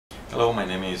Hello, my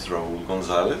name is Raul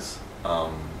Gonzalez.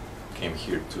 Came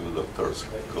here to Dr.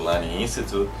 Gulani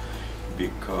Institute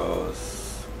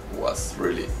because it was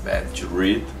really bad to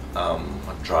read. I'm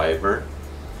a driver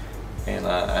and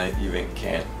I even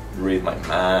can't read my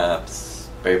maps,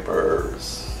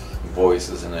 papers,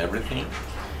 voices and everything.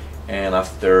 And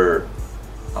after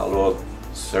a lot of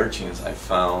searchings I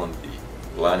found the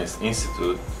Gulani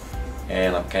Institute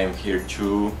and I came here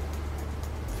to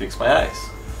fix my eyes.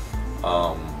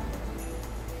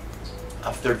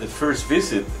 After the first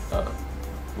visit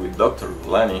with Dr.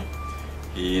 Gulani,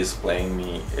 he explained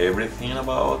me everything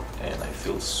about, and I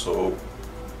feel so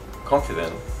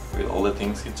confident with all the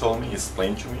things he told me, he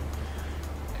explained to me,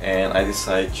 and I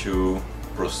decided to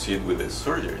proceed with the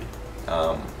surgery.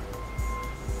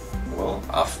 Well,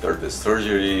 after the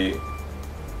surgery,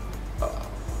 I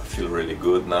feel really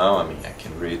good now. I mean, I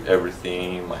can read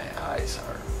everything, my eyes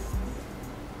are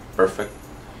perfect.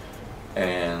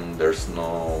 And there's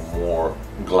no more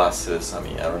glasses. I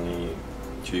mean, I don't need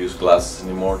to use glasses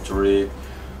anymore to read.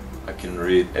 I can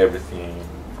read everything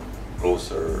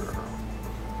closer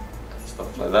and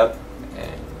stuff like that.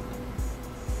 And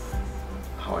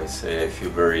how I say, I feel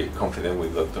very confident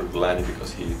with Dr. Gulani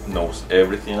because he knows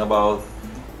everything about.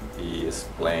 He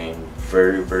explained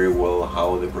very well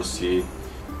how the procedure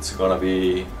it's gonna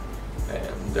be,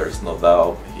 and there's no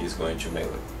doubt he's going to make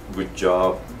a good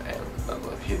job, and that's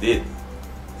what he did.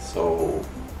 So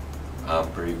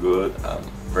I'm pretty good. I'm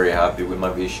very happy with my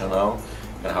vision now,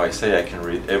 and how I say, I can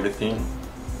read everything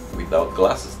without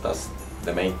glasses. That's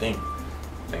the main thing.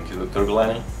 Thank you, Dr.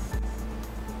 Gulani.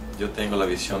 Yo tengo la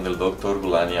visión del Dr.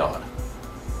 Gulani ahora.